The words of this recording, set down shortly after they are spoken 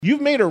You've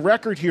made a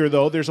record here,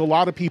 though. There's a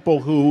lot of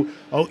people who,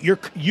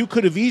 you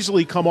could have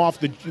easily come off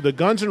the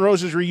Guns N'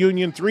 Roses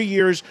reunion, 3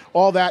 years,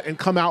 all that, and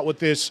come out with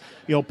this,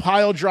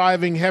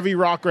 pile-driving, heavy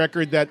rock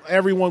record that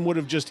everyone would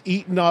have just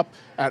eaten up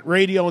at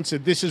radio and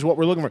said, this is what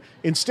we're looking for.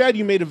 Instead,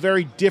 you made a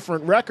very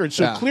different record.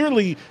 So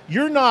clearly,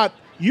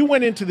 you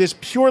went into this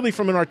purely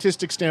from an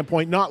artistic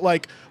standpoint, not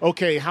like,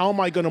 okay, how am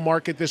I going to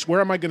market this?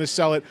 Where am I going to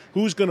sell it?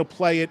 Who's going to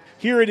play it?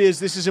 Here it is.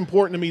 This is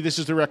important to me. This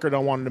is the record I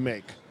wanted to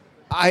make.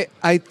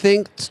 I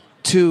think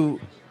to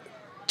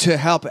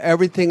help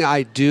everything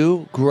I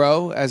do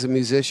grow as a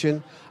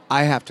musician,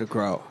 I have to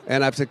grow.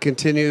 And I have to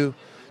continue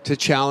to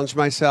challenge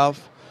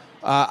myself.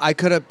 I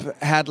could have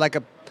had like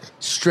a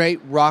straight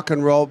rock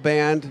and roll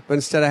band, but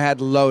instead I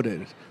had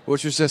Loaded,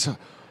 which was just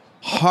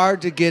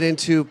hard to get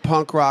into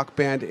punk rock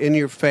band, in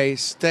your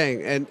face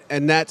thing.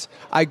 And that's,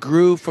 I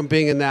grew from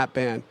being in that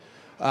band.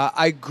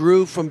 I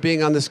grew from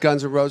being on this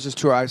Guns N' Roses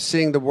tour. I was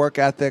seeing the work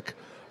ethic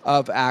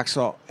of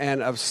Axl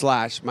and of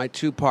Slash, my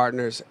two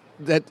partners.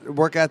 That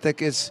work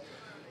ethic is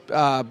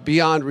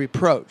beyond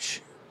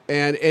reproach,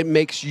 and it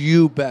makes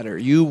you better.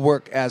 You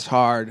work as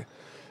hard.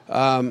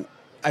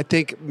 I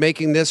think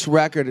making this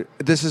record,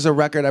 this is a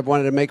record I've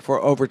wanted to make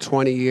for over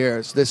 20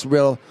 years. This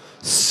real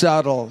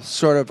subtle,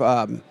 sort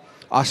of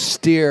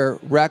austere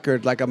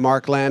record, like a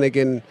Mark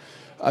Lanegan,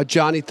 a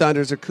Johnny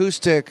Thunders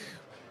acoustic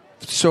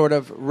sort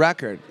of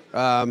record.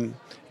 And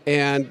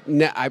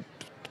I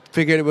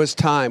figured it was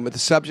time with the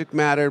subject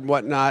matter and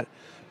whatnot.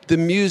 The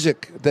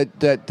music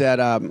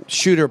that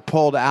Shooter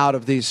pulled out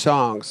of these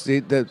songs,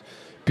 the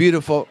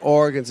beautiful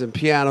organs and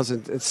pianos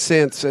and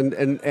synths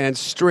and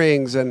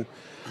strings, and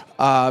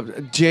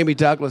Jamie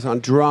Douglas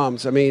on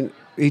drums. I mean,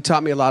 he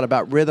taught me a lot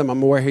about rhythm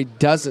and where he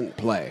doesn't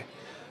play.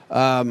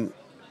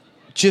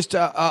 Just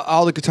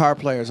all the guitar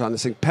players on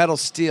this thing, pedal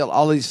steel,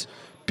 all these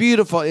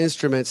beautiful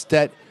instruments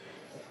that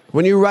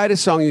when you write a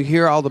song, you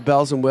hear all the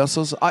bells and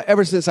whistles.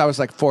 Ever since I was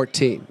like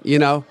 14,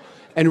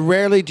 and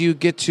rarely do you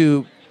get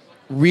to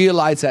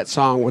realize that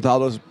song with all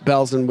those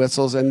bells and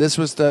whistles, and this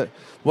was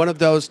one of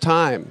those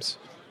times.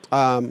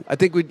 I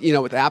think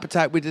with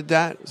Appetite we did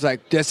that. It's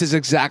like, this is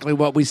exactly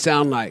what we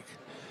sound like.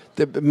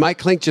 Mike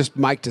Klink just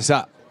mic'd us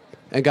up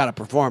and got a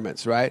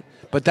performance, right?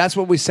 But that's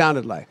what we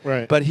sounded like.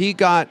 Right. But he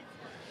got,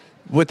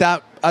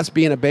 without us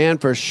being a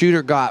band first,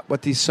 Shooter got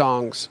what these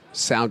songs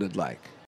sounded like.